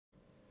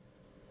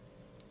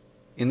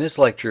In this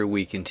lecture,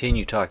 we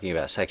continue talking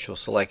about sexual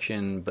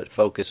selection, but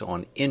focus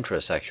on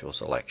intrasexual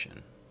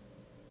selection.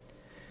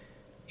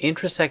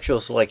 Intrasexual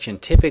selection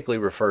typically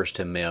refers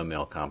to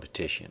male-male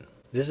competition.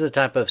 This is a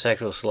type of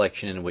sexual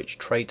selection in which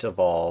traits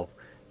evolve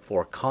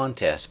for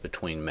contests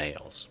between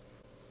males.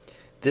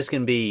 This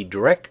can be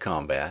direct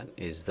combat,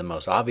 is the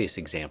most obvious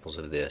examples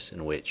of this,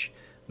 in which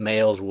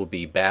males will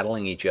be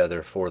battling each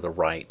other for the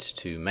rights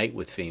to mate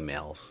with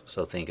females.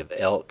 So think of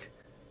elk,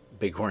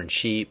 bighorn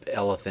sheep,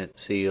 elephant,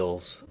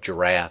 seals,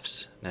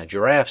 giraffes. Now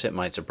giraffes, it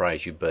might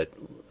surprise you, but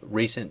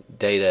recent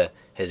data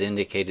has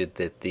indicated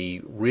that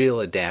the real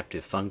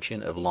adaptive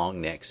function of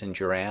long necks in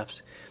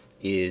giraffes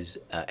is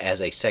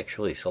as a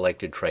sexually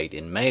selected trait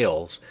in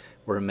males,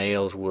 where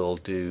males will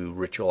do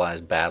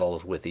ritualized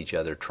battles with each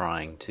other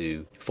trying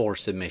to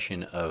force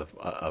submission of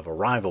a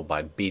rival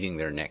by beating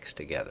their necks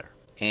together.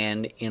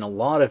 And in a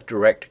lot of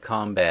direct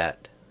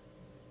combat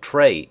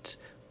traits,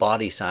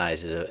 body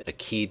size is a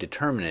key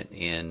determinant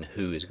in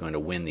who is going to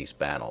win these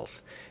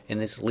battles. And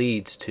this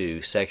leads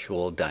to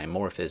sexual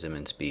dimorphism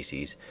in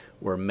species,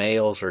 where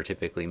males are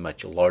typically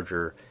much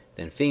larger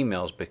than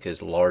females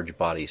because large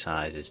body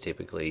size is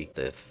typically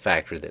the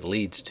factor that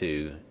leads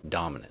to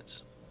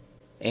dominance.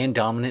 And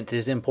dominance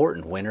is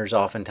important. Winners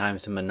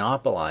oftentimes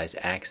monopolize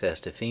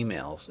access to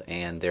females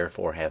and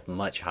therefore have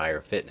much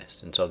higher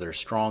fitness. And so there's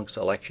strong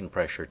selection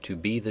pressure to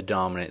be the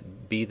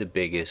dominant, be the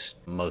biggest,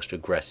 most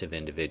aggressive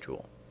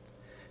individual.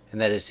 And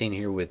that is seen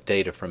here with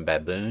data from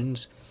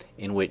baboons,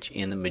 in which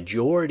in the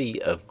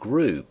majority of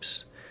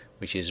groups,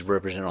 which is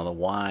represented on the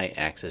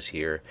y-axis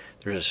here,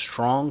 there's a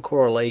strong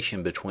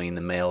correlation between the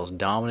male's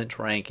dominance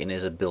rank and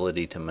his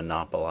ability to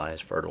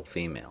monopolize fertile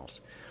females.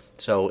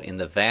 So in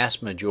the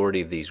vast majority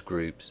of these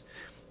groups,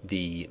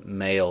 the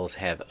males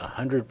have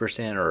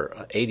 100%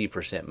 or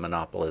 80%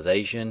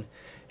 monopolization,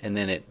 and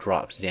then it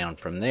drops down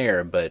from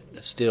there, but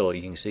still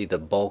you can see the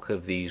bulk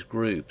of these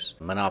groups,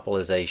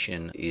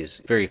 monopolization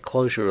is very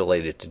closely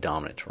related to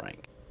dominance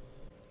rank.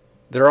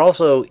 There are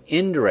also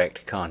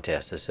indirect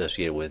contests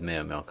associated with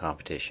male-male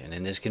competition,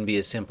 and this can be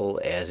as simple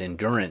as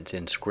endurance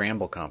in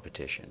scramble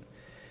competition.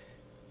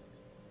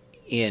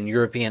 In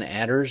European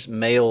adders,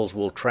 males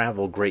will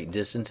travel great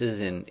distances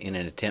in an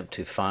attempt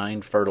to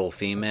find fertile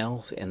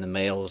females, and the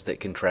males that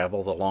can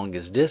travel the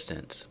longest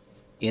distance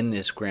in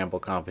this scramble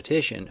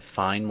competition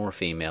find more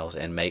females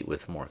and mate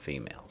with more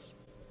females.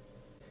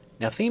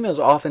 Now, females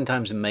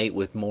oftentimes mate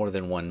with more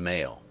than one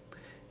male,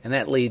 and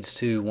that leads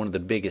to one of the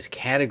biggest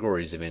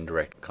categories of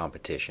indirect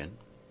competition,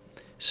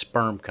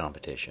 sperm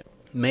competition.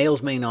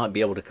 Males may not be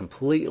able to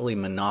completely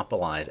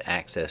monopolize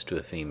access to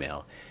a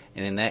female,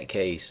 and in that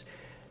case,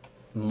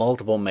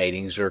 multiple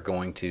matings are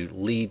going to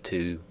lead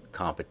to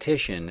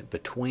competition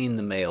between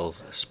the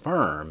male's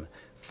sperm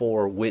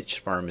for which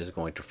sperm is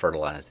going to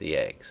fertilize the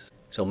eggs.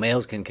 So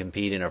males can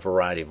compete in a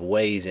variety of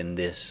ways in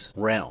this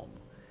realm.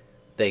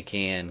 They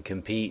can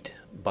compete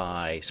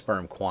by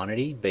sperm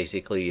quantity.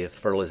 Basically, if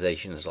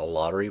fertilization is a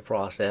lottery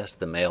process,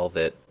 the male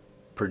that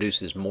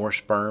produces more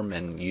sperm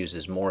and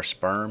uses more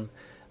sperm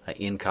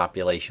in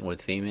copulation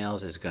with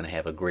females is going to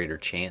have a greater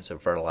chance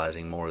of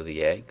fertilizing more of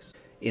the eggs.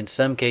 In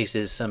some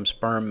cases, some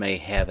sperm may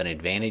have an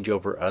advantage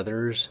over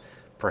others,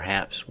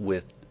 perhaps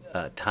with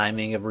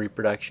timing of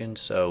reproduction.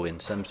 So in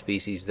some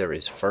species there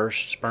is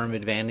first sperm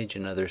advantage,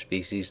 in other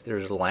species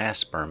there's last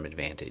sperm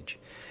advantage.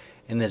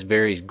 And this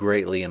varies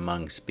greatly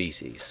among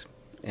species.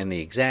 And the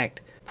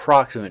exact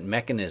proximate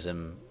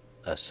mechanism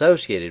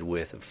associated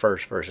with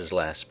first versus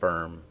last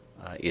sperm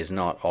is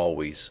not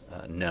always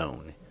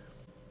known.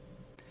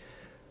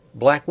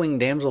 Black-winged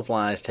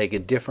damselflies take a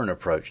different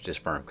approach to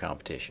sperm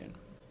competition.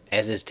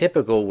 As is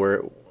typical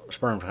where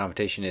sperm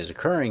competition is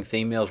occurring,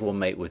 females will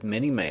mate with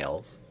many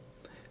males,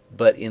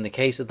 but in the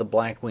case of the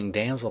black-winged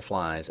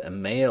damselflies, a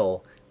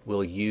male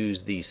will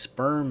use these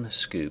sperm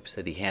scoops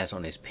that he has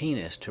on his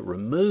penis to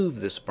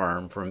remove the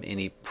sperm from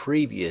any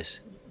previous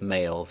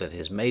male that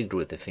has mated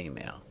with the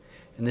female.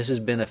 And this has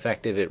been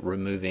effective at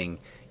removing,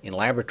 in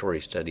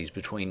laboratory studies,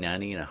 between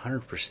 90 and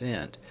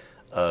 100%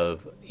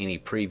 of any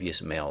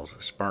previous male's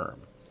sperm.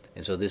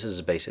 And so this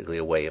is basically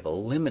a way of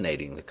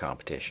eliminating the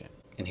competition.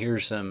 And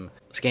here's some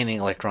scanning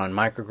electron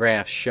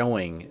micrographs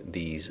showing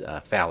these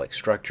phallic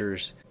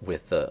structures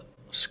with the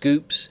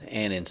scoops,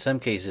 and in some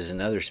cases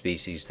in other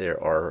species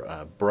there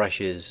are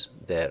brushes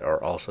that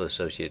are also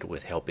associated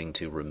with helping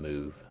to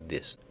remove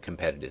this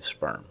competitive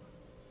sperm.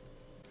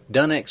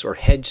 Dunnocks or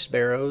hedge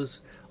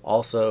sparrows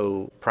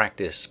also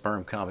practice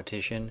sperm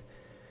competition.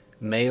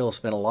 Males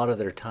spend a lot of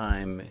their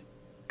time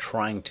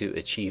trying to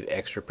achieve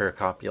extra-pair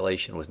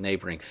copulation with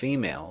neighboring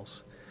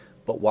females,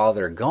 but while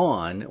they're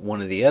gone,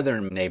 one of the other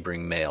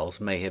neighboring males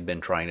may have been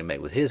trying to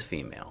mate with his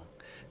female.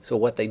 So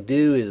what they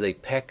do is they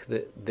peck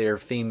their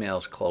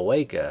female's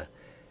cloaca,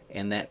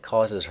 and that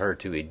causes her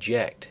to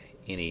eject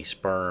any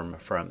sperm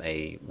from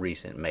a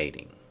recent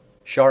mating.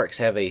 Sharks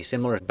have a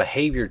similar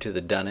behavior to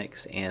the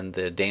dunnocks and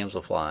the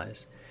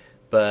damselflies,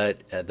 but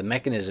the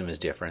mechanism is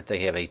different. They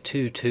have a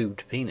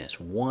two-tubed penis.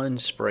 One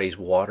sprays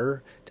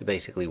water to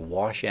basically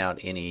wash out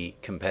any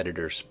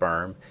competitor's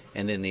sperm,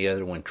 and then the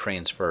other one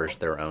transfers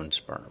their own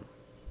sperm.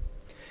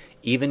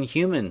 Even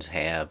humans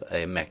have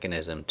a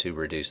mechanism to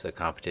reduce the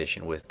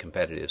competition with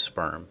competitive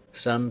sperm.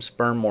 Some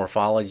sperm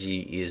morphology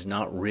is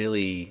not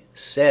really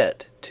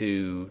set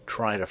to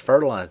try to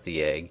fertilize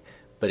the egg,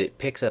 but it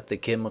picks up the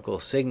chemical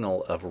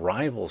signal of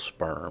rival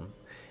sperm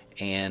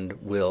and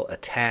will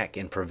attack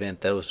and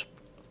prevent those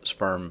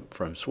sperm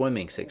from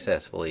swimming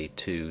successfully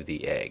to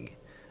the egg,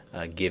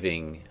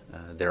 giving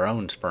their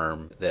own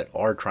sperm that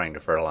are trying to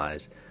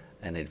fertilize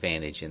an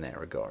advantage in that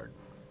regard.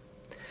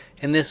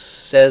 And this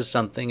says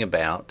something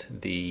about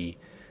the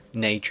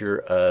nature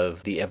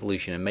of the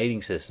evolution of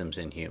mating systems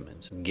in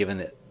humans. Given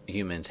that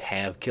humans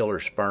have killer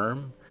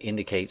sperm,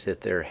 indicates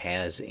that there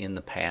has in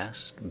the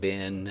past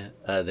been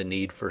the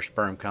need for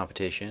sperm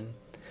competition.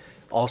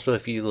 Also,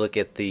 if you look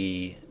at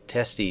the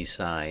testes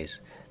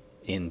size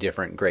in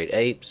different great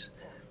apes,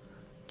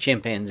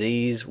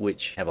 chimpanzees,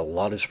 which have a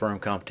lot of sperm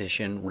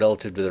competition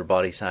relative to their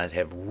body size,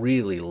 have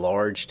really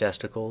large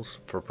testicles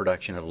for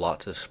production of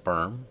lots of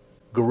sperm.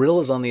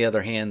 Gorillas, on the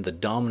other hand, the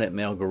dominant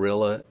male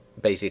gorilla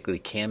basically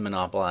can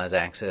monopolize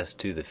access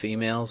to the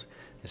females,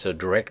 and so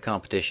direct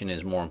competition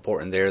is more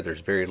important there.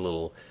 There's very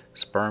little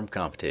sperm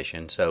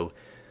competition. So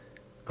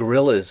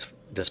gorillas,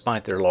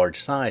 despite their large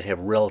size, have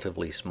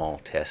relatively small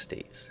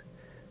testes.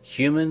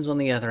 Humans, on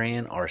the other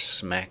hand, are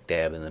smack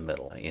dab in the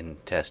middle in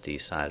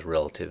testes size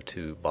relative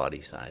to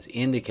body size,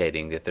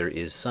 indicating that there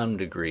is some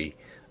degree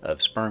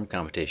of sperm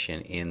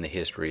competition in the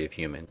history of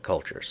human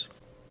cultures.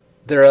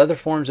 There are other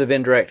forms of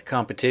indirect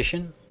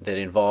competition that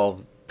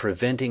involve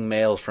preventing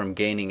males from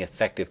gaining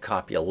effective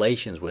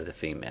copulations with a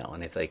female,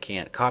 and if they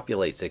can't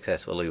copulate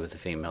successfully with a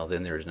female,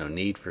 then there is no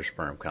need for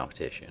sperm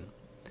competition.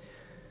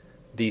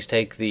 These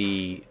take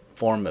the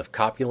form of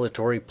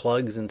copulatory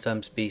plugs in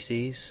some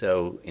species.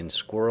 So in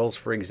squirrels,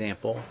 for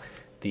example,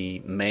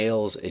 the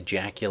male's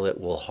ejaculate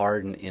will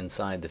harden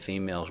inside the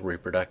female's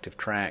reproductive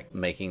tract,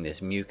 making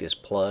this mucus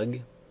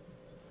plug.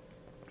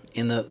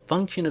 And the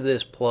function of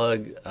this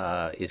plug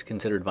is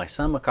considered by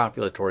some a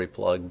copulatory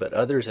plug, but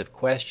others have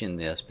questioned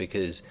this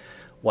because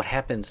what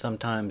happens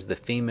sometimes, the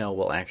female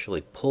will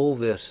actually pull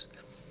this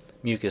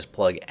mucus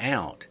plug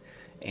out,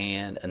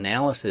 and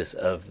analysis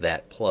of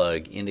that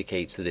plug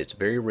indicates that it's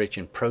very rich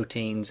in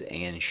proteins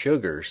and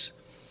sugars,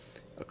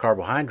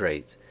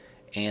 carbohydrates,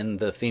 and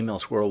the female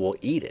squirrel will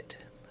eat it.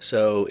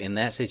 So in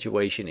that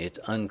situation, it's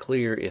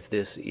unclear if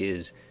this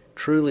is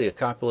truly a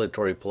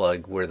copulatory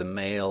plug where the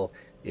male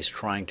is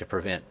trying to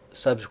prevent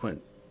subsequent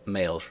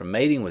males from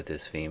mating with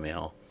this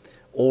female,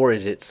 or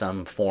is it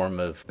some form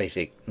of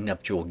basic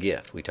nuptial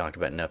gift? We talked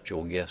about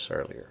nuptial gifts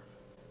earlier.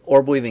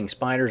 Orb-weaving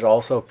spiders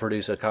also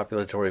produce a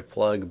copulatory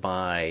plug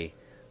by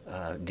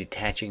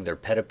detaching their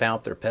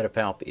pedipalp. Their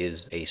pedipalp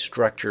is a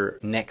structure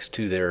next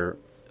to their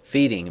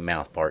feeding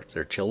mouthparts,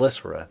 their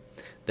chelicera,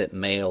 that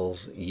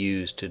males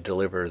use to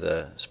deliver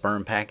the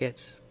sperm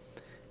packets.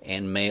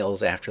 And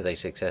males, after they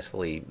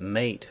successfully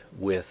mate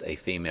with a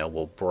female,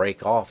 will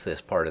break off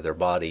this part of their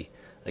body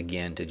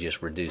again to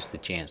just reduce the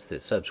chance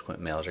that subsequent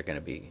males are going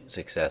to be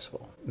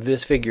successful.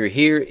 This figure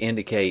here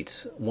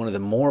indicates one of the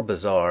more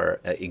bizarre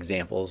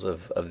examples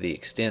of the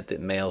extent that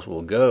males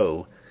will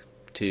go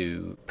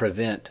to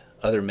prevent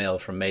other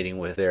males from mating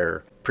with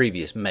their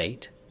previous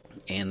mate,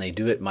 and they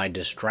do it by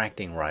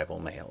distracting rival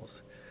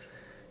males.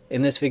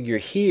 In this figure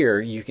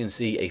here, you can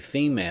see a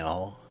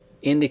female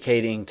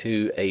indicating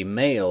to a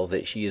male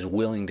that she is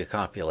willing to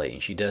copulate,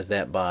 and she does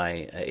that by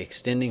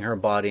extending her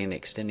body and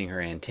extending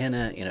her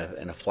antenna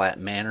in a flat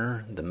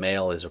manner. The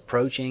male is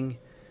approaching.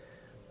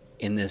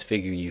 In this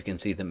figure you can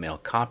see the male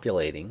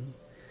copulating,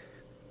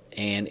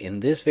 and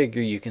in this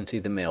figure you can see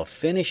the male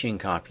finishing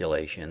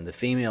copulation. The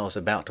female is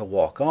about to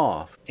walk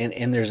off,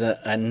 and there's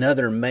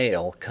another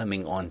male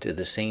coming onto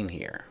the scene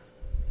here.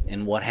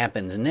 And what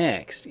happens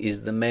next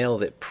is the male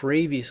that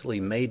previously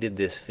mated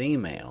this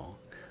female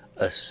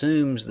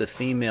assumes the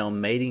female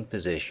mating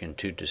position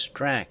to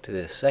distract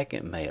this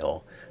second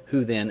male,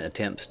 who then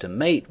attempts to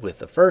mate with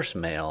the first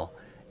male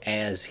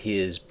as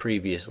his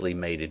previously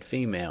mated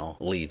female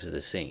leaves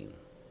the scene.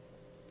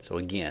 So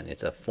again,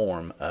 it's a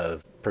form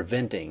of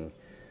preventing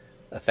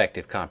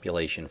effective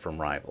copulation from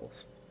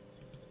rivals.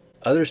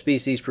 Other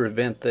species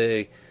prevent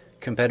the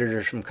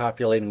competitors from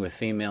copulating with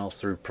females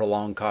through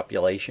prolonged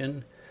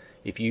copulation.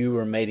 If you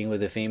are mating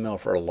with a female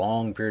for a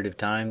long period of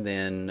time,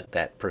 then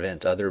that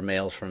prevents other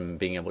males from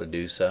being able to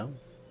do so.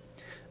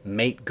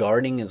 Mate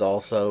guarding is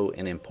also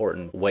an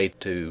important way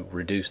to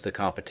reduce the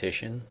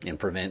competition and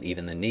prevent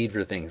even the need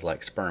for things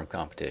like sperm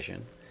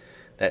competition.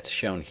 That's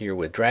shown here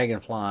with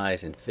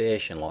dragonflies and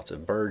fish, and lots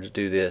of birds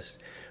do this,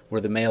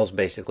 where the males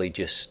basically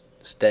just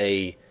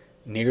stay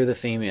near the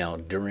female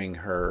during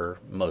her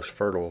most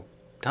fertile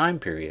time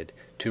period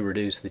to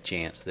reduce the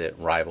chance that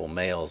rival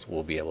males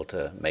will be able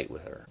to mate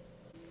with her.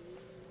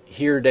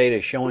 Here data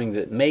showing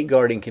that mate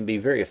guarding can be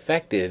very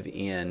effective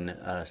in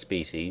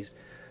species,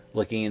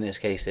 looking in this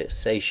case at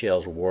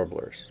Seychelles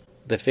warblers.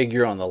 The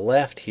figure on the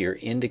left here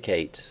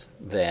indicates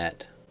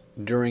that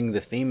during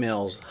the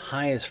female's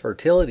highest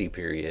fertility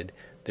period,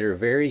 there are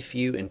very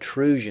few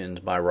intrusions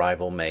by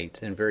rival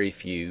mates and very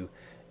few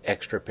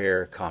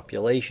extra-pair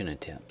copulation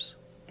attempts.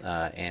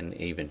 and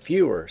even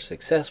fewer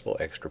successful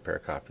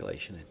extrapair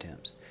copulation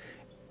attempts.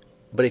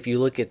 But if you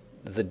look at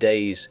the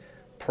days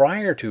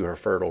prior to her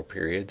fertile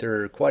period,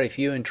 there are quite a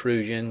few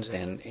intrusions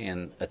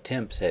and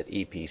attempts at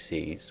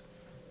EPCs.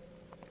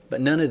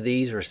 But none of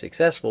these are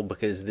successful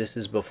because this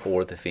is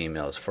before the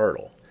female is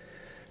fertile.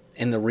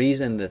 And the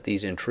reason that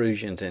these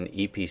intrusions and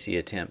EPC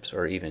attempts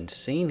are even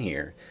seen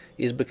here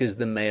is because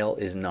the male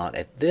is not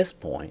at this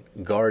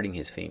point guarding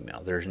his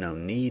female. There's no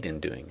need in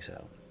doing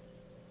so.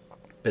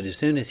 But as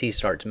soon as he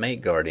starts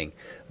mate guarding,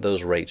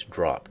 those rates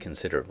drop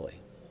considerably.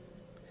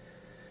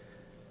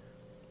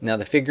 Now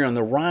the figure on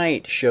the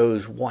right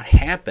shows what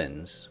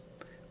happens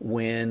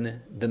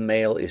when the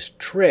male is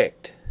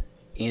tricked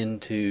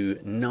into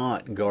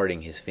not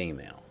guarding his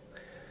female.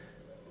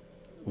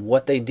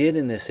 What they did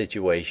in this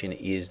situation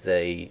is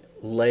they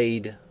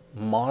laid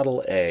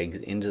model eggs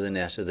into the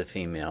nest of the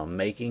female,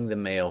 making the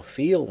male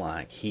feel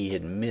like he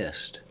had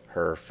missed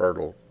her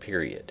fertile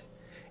period.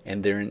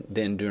 And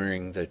then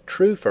during the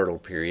true fertile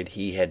period,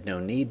 he had no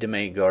need to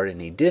mate guard, and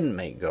he didn't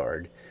mate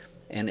guard.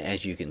 And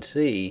as you can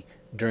see,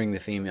 during the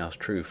female's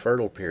true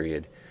fertile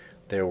period,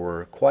 there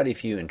were quite a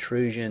few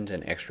intrusions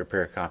and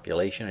extrapair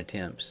copulation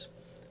attempts,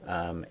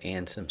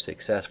 and some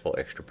successful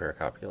extrapair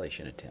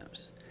copulation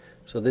attempts.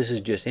 So this is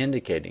just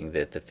indicating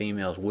that the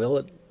females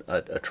will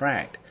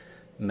attract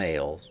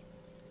males,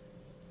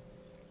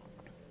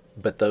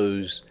 but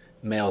those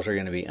males are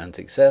going to be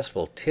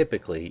unsuccessful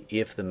typically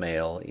if the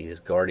male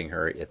is guarding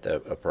her at the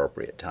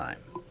appropriate time.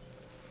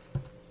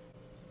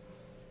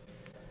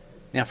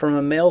 Now from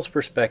a male's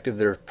perspective,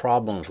 there are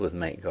problems with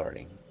mate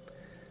guarding.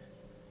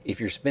 If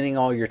you're spending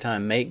all your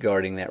time mate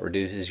guarding, that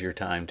reduces your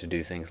time to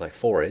do things like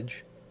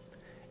forage.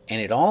 And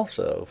it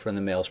also, from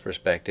the male's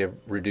perspective,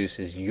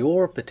 reduces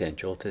your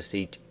potential to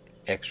seek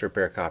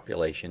extrapair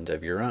copulations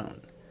of your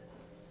own.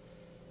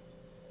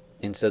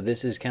 And so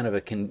this is kind of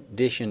a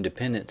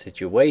condition-dependent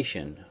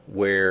situation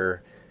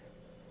where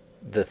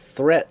the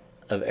threat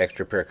of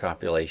extrapair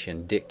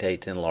copulation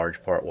dictates in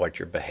large part what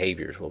your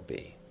behaviors will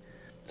be.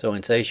 So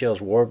in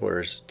Seychelles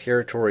warblers,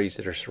 territories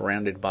that are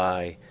surrounded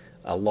by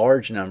a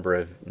large number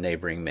of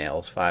neighboring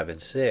males, 5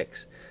 and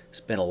 6,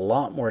 spend a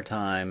lot more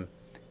time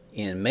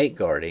in mate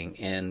guarding,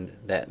 and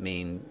that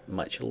means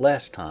much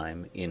less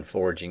time in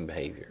foraging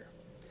behavior.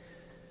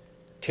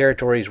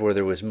 Territories where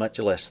there was much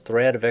less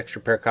threat of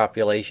extrapair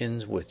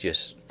copulations, with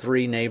just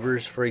 3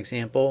 neighbors, for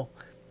example,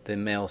 the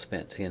male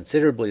spent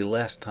considerably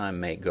less time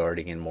mate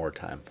guarding and more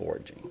time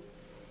foraging.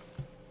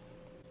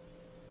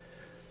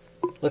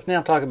 Let's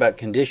now talk about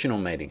conditional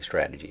mating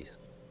strategies.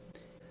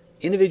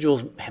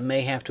 Individuals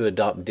may have to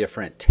adopt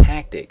different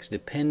tactics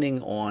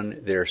depending on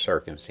their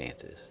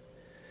circumstances.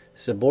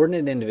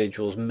 Subordinate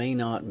individuals may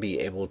not be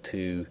able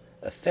to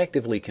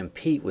effectively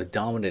compete with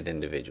dominant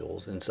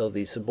individuals, and so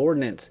the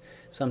subordinates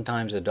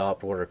sometimes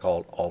adopt what are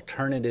called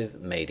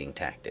alternative mating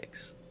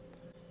tactics.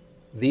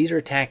 These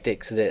are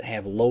tactics that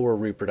have lower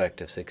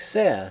reproductive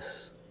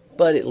success,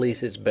 but at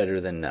least it's better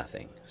than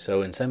nothing.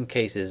 So in some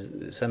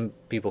cases, some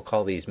people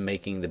call these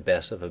making the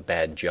best of a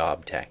bad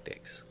job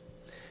tactics.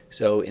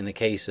 So in the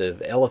case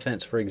of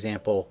elephants, for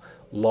example,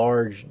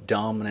 large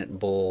dominant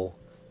bull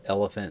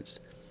elephants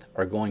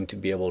are going to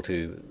be able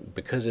to,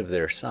 because of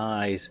their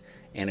size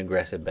and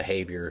aggressive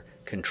behavior,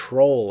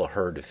 control a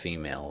herd of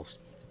females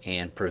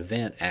and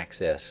prevent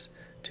access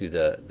to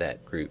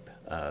that group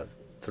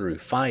through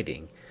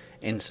fighting.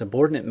 And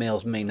subordinate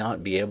males may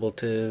not be able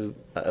to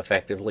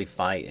effectively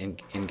fight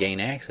and gain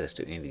access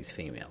to any of these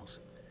females.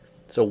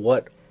 So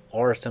what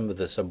are some of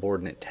the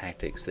subordinate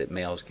tactics that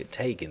males could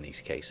take in these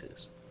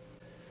cases?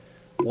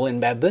 Well, in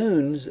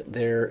baboons,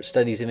 their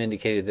studies have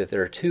indicated that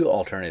there are 2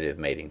 alternative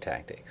mating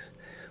tactics.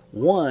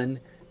 One,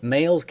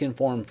 males can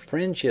form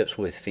friendships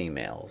with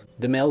females.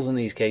 The males in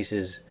these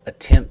cases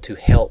attempt to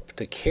help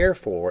to care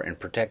for and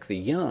protect the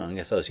young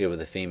associated with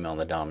the female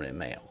and the dominant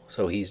male.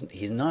 So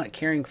he's not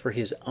caring for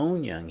his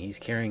own young, he's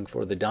caring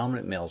for the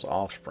dominant male's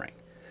offspring.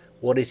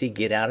 What does he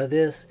get out of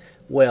this?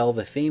 Well,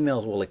 the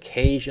females will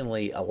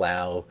occasionally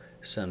allow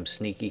some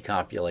sneaky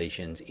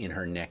copulations in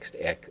her next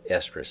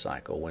estrus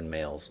cycle when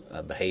males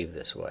behave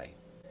this way.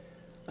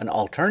 An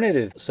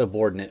alternative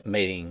subordinate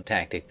mating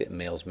tactic that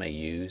males may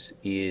use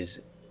is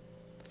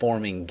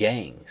forming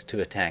gangs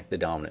to attack the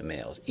dominant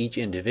males. Each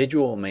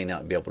individual may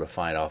not be able to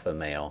fight off a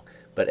male,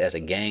 but as a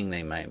gang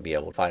they might be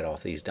able to fight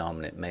off these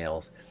dominant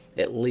males,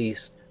 at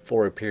least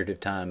for a period of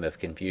time of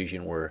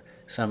confusion where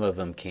some of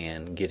them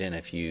can get in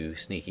a few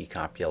sneaky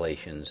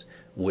copulations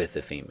with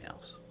the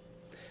females.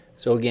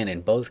 So again,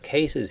 in both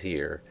cases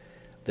here,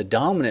 the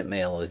dominant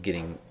male is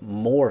getting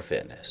more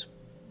fitness.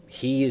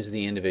 He is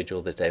the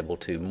individual that's able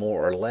to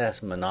more or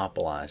less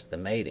monopolize the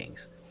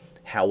matings.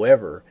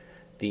 However,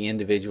 the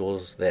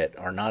individuals that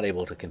are not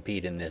able to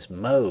compete in this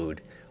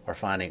mode are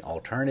finding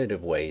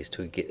alternative ways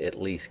to at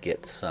least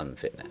get some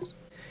fitness.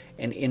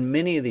 And in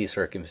many of these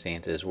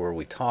circumstances where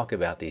we talk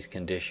about these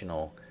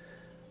conditional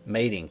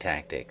mating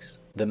tactics,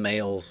 the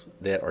males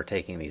that are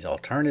taking these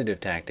alternative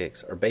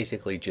tactics are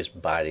basically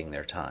just biding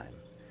their time.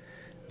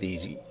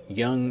 these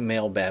young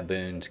male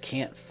baboons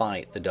can't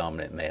fight the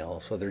dominant male,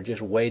 so they're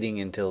just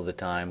waiting until the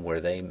time where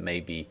they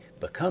maybe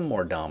become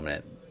more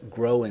dominant,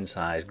 grow in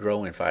size,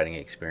 grow in fighting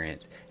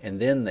experience, and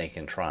then they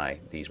can try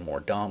these more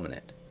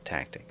dominant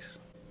tactics.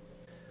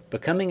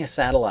 Becoming a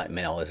satellite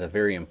male is a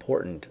very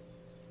important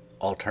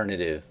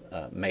alternative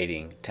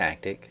mating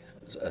tactic,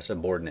 a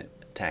subordinate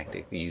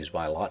tactic used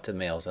by lots of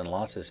males and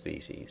lots of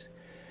species.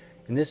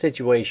 In this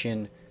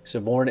situation,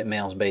 subordinate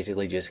males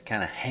basically just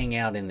kind of hang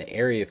out in the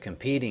area of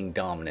competing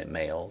dominant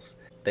males.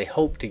 They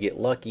hope to get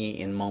lucky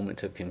in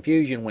moments of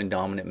confusion when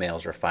dominant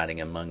males are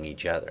fighting among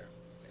each other.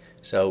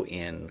 So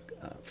in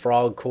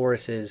frog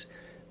choruses,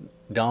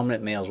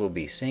 dominant males will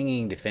be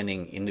singing,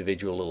 defending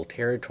individual little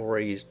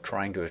territories,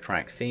 trying to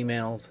attract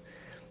females.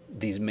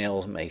 These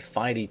males may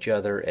fight each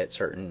other at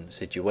certain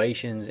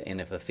situations,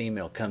 and if a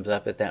female comes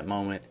up at that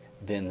moment,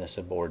 then the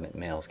subordinate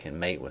males can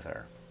mate with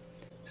her.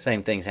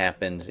 Same things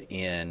happens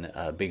in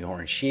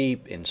bighorn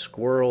sheep, in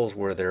squirrels,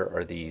 where there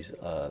are these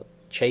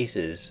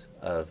chases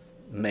of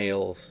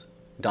males,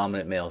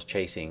 dominant males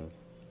chasing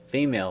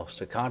females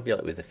to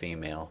copulate with the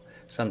female.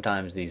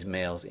 Sometimes these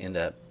males end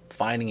up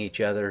fighting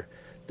each other.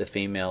 The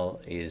female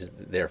is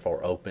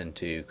therefore open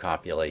to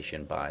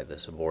copulation by the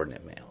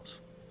subordinate males.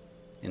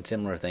 And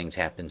similar things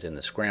happens in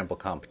the scramble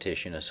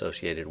competition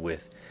associated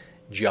with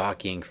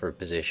jockeying for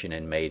position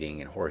and mating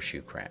in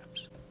horseshoe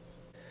crabs.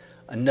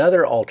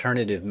 Another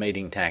alternative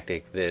mating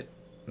tactic that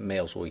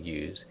males will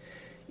use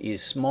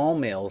is small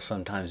males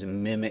sometimes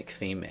mimic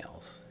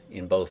females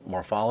in both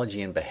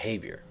morphology and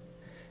behavior.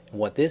 And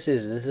what this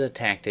is a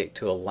tactic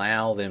to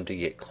allow them to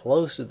get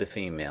close to the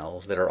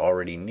females that are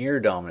already near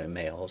dominant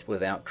males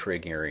without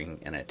triggering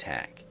an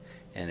attack.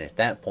 And at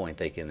that point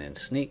they can then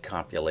sneak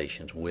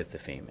copulations with the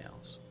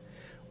females.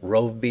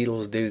 Rove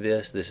beetles do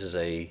this. This is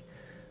a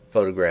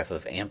photograph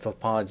of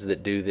amphipods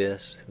that do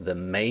this. The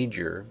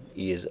major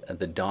is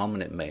the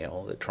dominant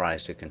male that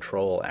tries to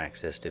control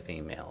access to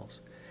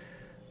females.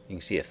 You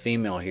can see a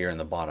female here in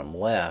the bottom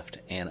left,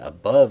 and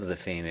above the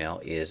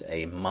female is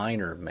a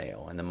minor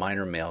male, and the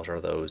minor males are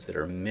those that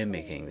are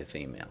mimicking the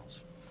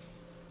females.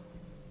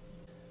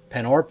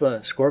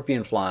 Panorpa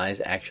scorpion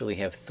flies actually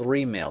have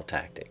 3 male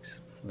tactics.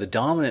 The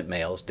dominant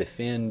males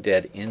defend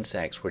dead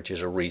insects, which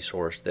is a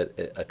resource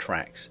that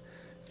attracts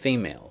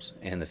females,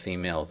 and the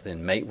females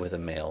then mate with the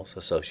males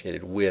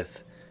associated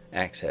with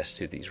access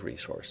to these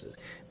resources.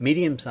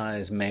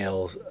 Medium-sized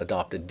males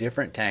adopt a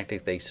different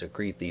tactic. They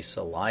secrete these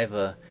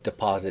saliva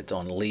deposits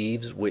on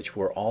leaves, which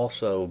will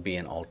also be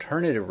an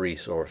alternative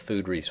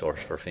food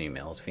resource for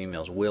females.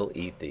 Females will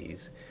eat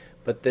these,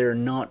 but they're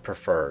not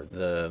preferred.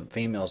 The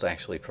females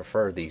actually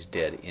prefer these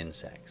dead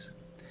insects.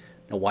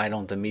 Now, why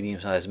don't the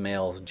medium-sized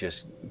males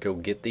just go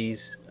get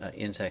these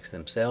insects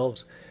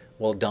themselves?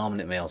 Well,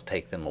 dominant males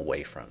take them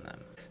away from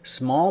them.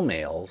 Small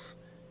males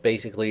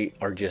basically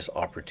are just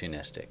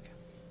opportunistic.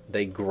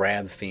 They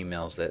grab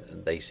females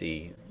that they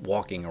see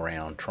walking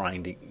around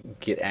trying to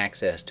get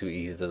access to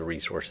either the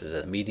resources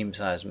of the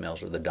medium-sized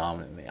males or the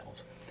dominant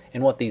males.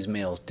 And what these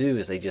males do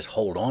is they just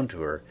hold on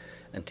to her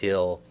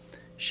until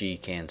she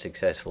can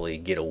successfully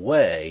get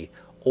away,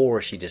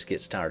 or she just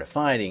gets tired of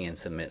fighting and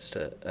submits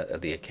to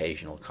the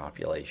occasional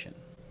copulation.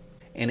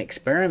 And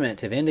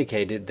experiments have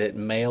indicated that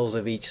males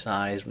of each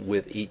size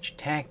with each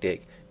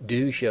tactic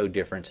do show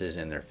differences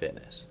in their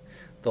fitness.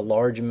 The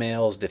large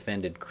males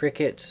defended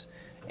crickets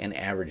and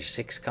averaged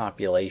 6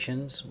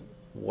 copulations,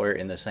 where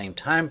in the same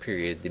time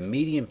period the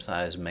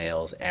medium-sized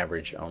males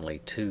averaged only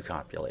 2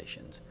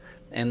 copulations.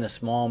 And the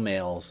small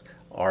males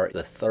are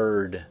the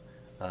third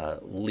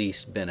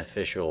least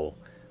beneficial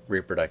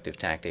reproductive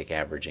tactic,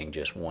 averaging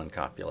just 1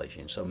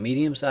 copulation. So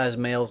medium-sized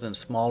males and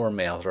smaller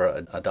males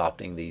are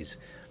adopting these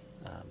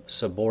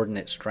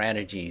subordinate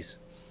strategies,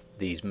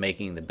 these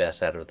making the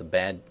best out of the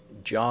bad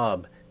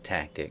job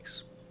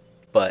tactics,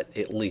 but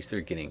at least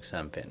they're getting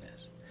some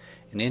fitness.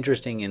 And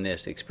interesting in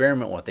this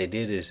experiment, what they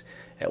did is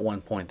at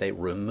one point they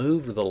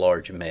removed the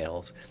large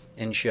males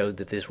and showed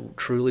that this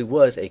truly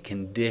was a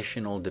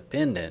conditional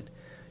dependent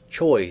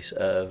choice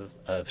of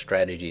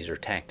strategies or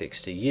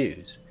tactics to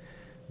use.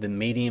 The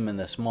medium and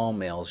the small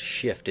males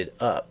shifted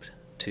up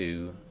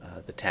to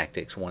the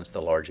tactics once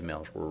the large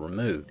males were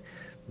removed.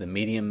 The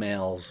medium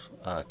males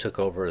took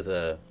over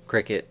the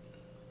cricket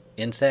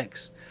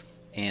insects,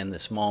 and the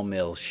small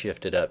males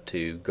shifted up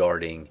to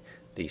guarding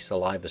the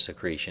saliva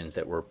secretions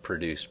that were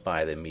produced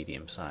by the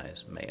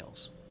medium-sized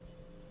males.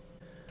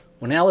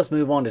 Well, now let's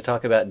move on to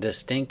talk about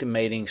distinct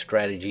mating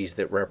strategies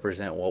that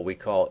represent what we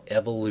call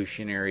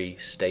evolutionary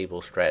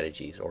stable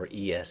strategies, or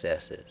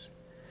ESSs.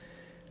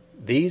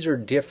 These are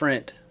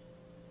different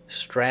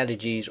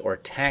strategies or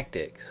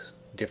tactics,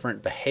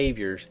 different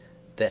behaviors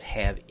that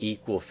have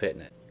equal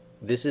fitness.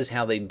 This is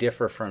how they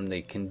differ from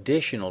the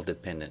conditional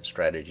dependent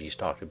strategies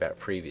talked about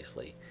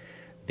previously.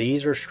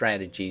 These are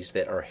strategies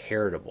that are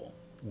heritable.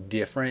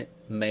 Different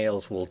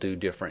males will do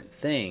different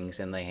things,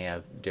 and they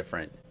have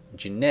different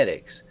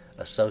genetics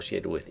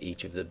associated with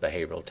each of the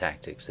behavioral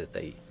tactics that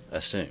they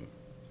assume.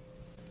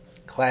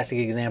 Classic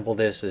example of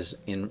this is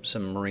in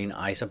some marine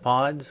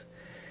isopods.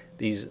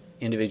 These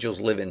individuals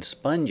live in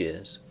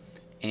sponges,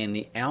 And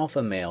the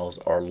alpha males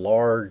are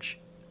large,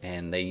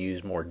 and they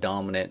use more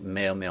dominant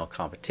male-male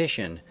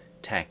competition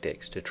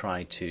tactics to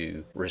try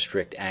to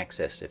restrict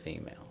access to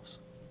females.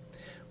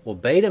 Well,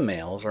 beta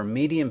males are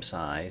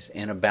medium-sized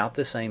and about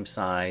the same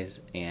size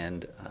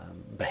and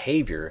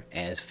behavior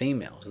as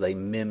females. They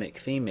mimic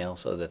females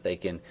so that they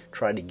can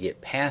try to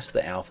get past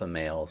the alpha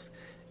males,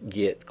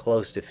 get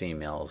close to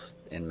females,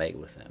 and mate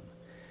with them.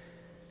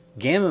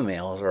 Gamma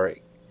males are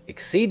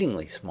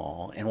exceedingly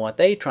small, and what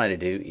they try to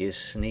do is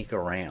sneak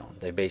around.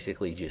 They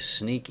basically just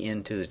sneak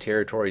into the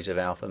territories of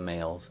alpha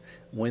males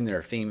when there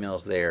are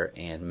females there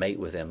and mate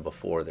with them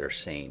before they're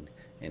seen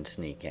and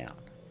sneak out.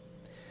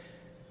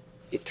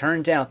 It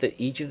turns out that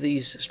each of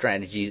these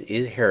strategies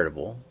is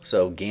heritable,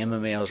 so gamma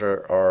males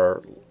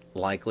are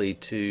likely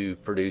to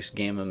produce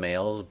gamma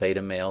males,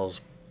 beta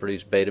males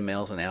produce beta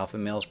males, and alpha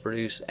males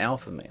produce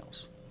alpha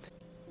males.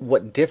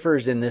 What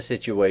differs in this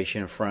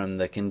situation from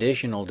the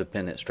conditional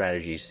dependent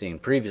strategies seen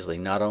previously,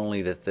 not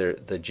only that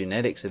the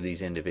genetics of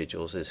these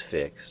individuals is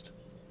fixed,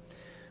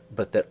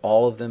 but that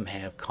all of them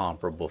have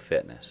comparable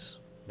fitness.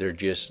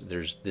 This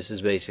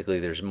is basically,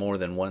 there's more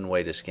than one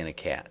way to skin a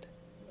cat.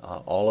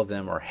 All of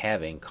them are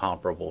having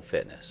comparable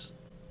fitness.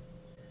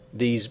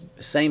 These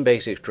same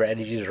basic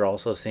strategies are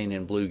also seen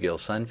in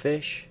bluegill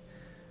sunfish,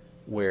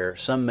 where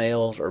some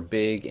males are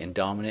big and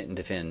dominant and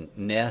defend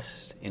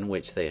nests in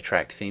which they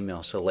attract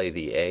females to lay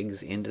the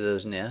eggs into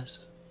those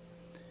nests.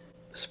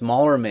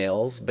 Smaller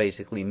males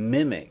basically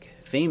mimic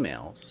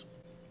females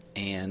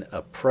and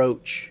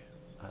approach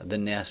the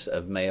nests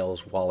of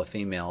males while a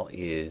female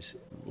is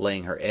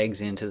laying her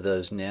eggs into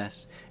those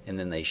nests, and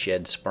then they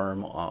shed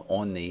sperm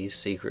on these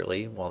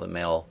secretly while the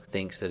male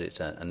thinks that it's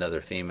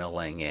another female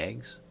laying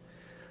eggs.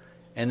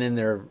 And then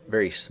there are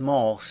very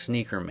small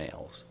sneaker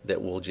males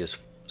that will just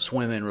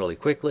swim in really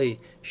quickly,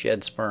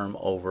 shed sperm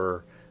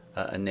over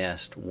a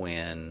nest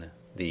when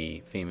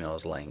the female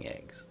is laying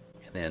eggs,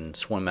 and then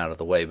swim out of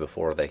the way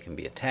before they can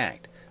be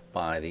attacked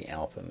by the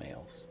alpha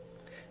males.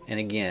 And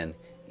again,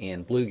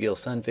 in bluegill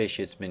sunfish,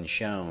 it's been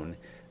shown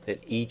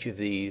that each of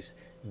these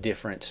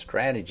different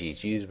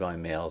strategies used by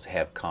males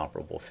have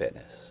comparable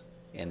fitness,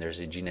 and there's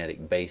a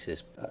genetic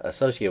basis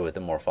associated with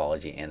the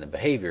morphology and the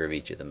behavior of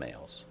each of the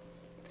males.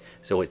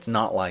 So it's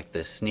not like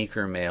the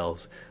sneaker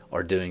males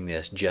are doing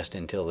this just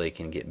until they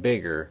can get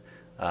bigger,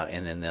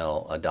 and then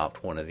they'll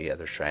adopt one of the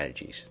other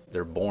strategies.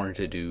 They're born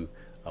to do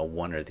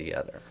one or the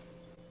other.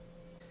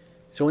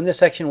 So in this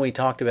section we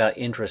talked about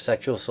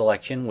intrasexual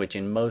selection, which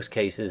in most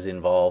cases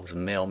involves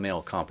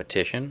male-male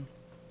competition.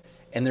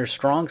 And there's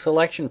strong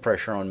selection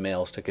pressure on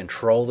males to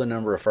control the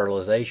number of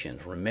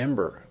fertilizations.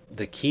 Remember,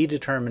 the key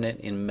determinant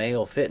in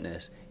male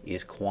fitness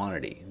is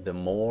quantity. The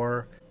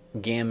more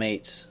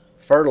gametes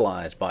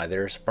fertilized by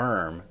their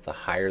sperm, the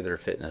higher their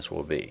fitness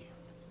will be.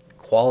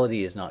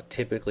 Quality is not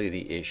typically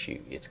the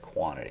issue, it's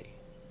quantity.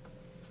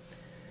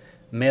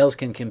 Males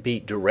can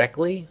compete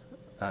directly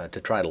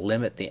to try to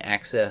limit the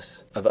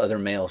access of other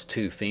males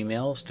to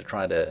females, to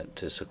try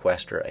to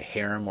sequester a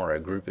harem or a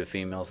group of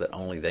females that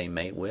only they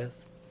mate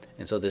with.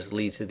 And so this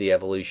leads to the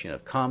evolution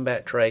of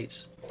combat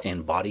traits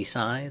and body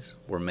size,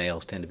 where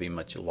males tend to be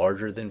much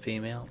larger than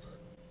females.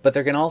 But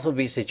there can also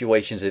be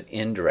situations of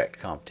indirect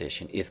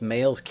competition. If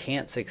males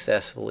can't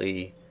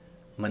successfully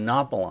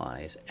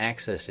monopolize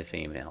access to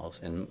females,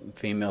 and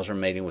females are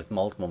mating with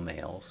multiple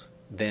males,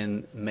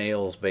 then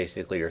males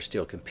basically are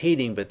still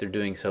competing, but they're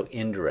doing so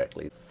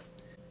indirectly.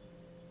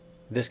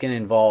 This can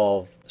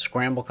involve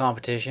scramble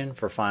competition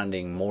for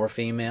finding more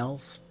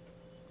females.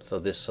 So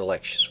this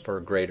selects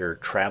for greater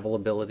travel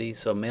ability.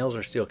 So males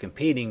are still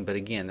competing, but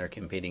again, they're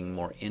competing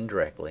more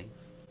indirectly.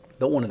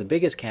 But one of the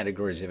biggest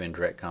categories of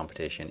indirect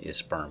competition is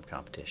sperm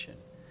competition,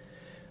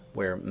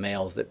 where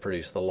males that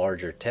produce the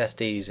larger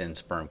testes and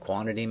sperm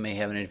quantity may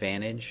have an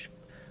advantage,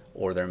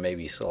 or there may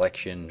be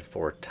selection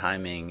for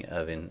timing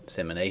of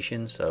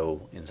insemination.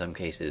 So in some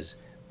cases,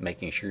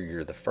 making sure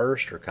you're the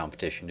first, or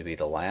competition to be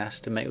the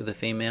last to mate with a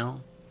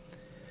female.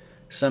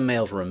 Some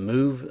males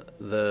remove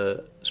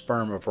the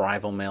sperm of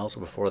rival males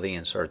before they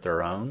insert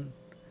their own.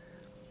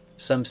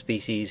 Some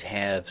species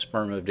have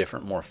sperm of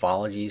different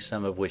morphologies,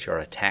 some of which are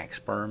attack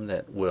sperm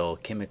that will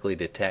chemically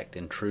detect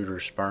intruder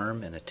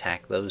sperm and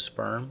attack those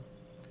sperm.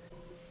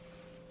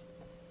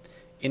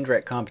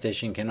 Indirect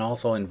competition can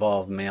also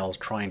involve males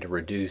trying to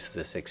reduce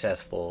the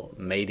successful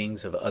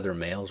matings of other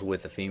males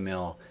with the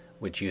female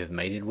which you have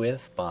mated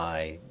with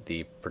by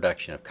the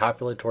production of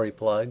copulatory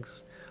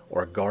plugs,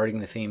 or guarding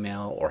the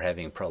female, or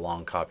having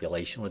prolonged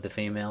copulation with the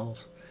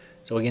females.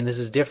 So again, this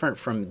is different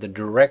from the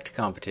direct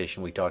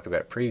competition we talked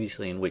about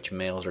previously, in which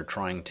males are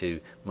trying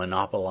to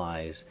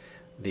monopolize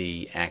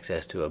the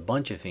access to a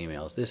bunch of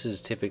females. This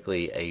is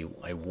typically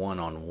a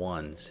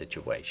one-on-one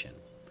situation.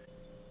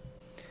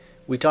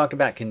 We talked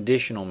about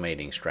conditional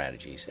mating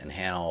strategies and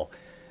how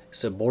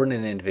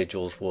subordinate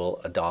individuals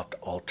will adopt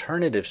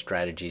alternative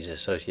strategies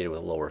associated with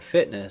lower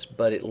fitness,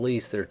 but at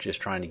least they're just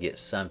trying to get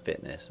some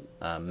fitness,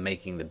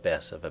 making the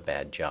best of a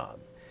bad job.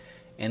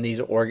 And these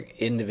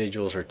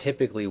individuals are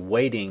typically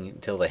waiting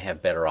until they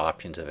have better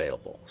options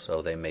available.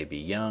 So they may be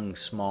young,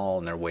 small,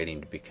 and they're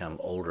waiting to become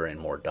older and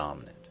more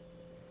dominant.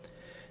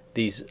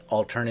 These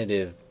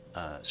alternative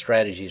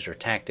strategies or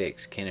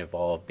tactics can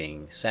involve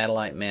being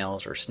satellite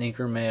males or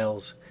sneaker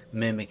males,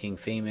 mimicking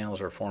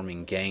females, or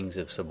forming gangs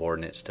of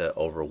subordinates to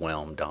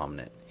overwhelm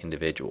dominant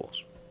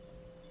individuals.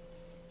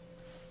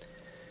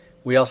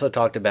 We also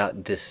talked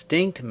about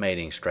distinct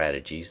mating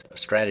strategies,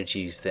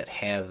 strategies that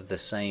have the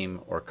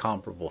same or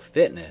comparable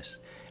fitness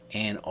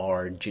and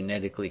are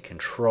genetically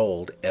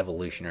controlled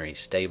evolutionary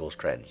stable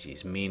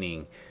strategies,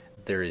 meaning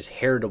there is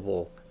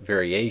heritable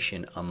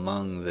variation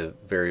among the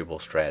variable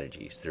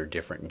strategies. There are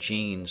different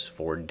genes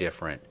for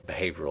different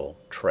behavioral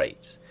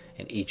traits,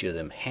 and each of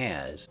them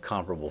has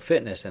comparable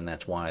fitness, and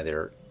that's why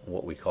they're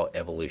what we call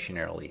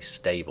evolutionarily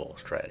stable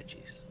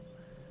strategies.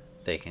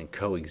 They can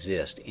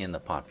coexist in the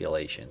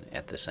population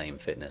at the same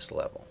fitness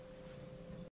level.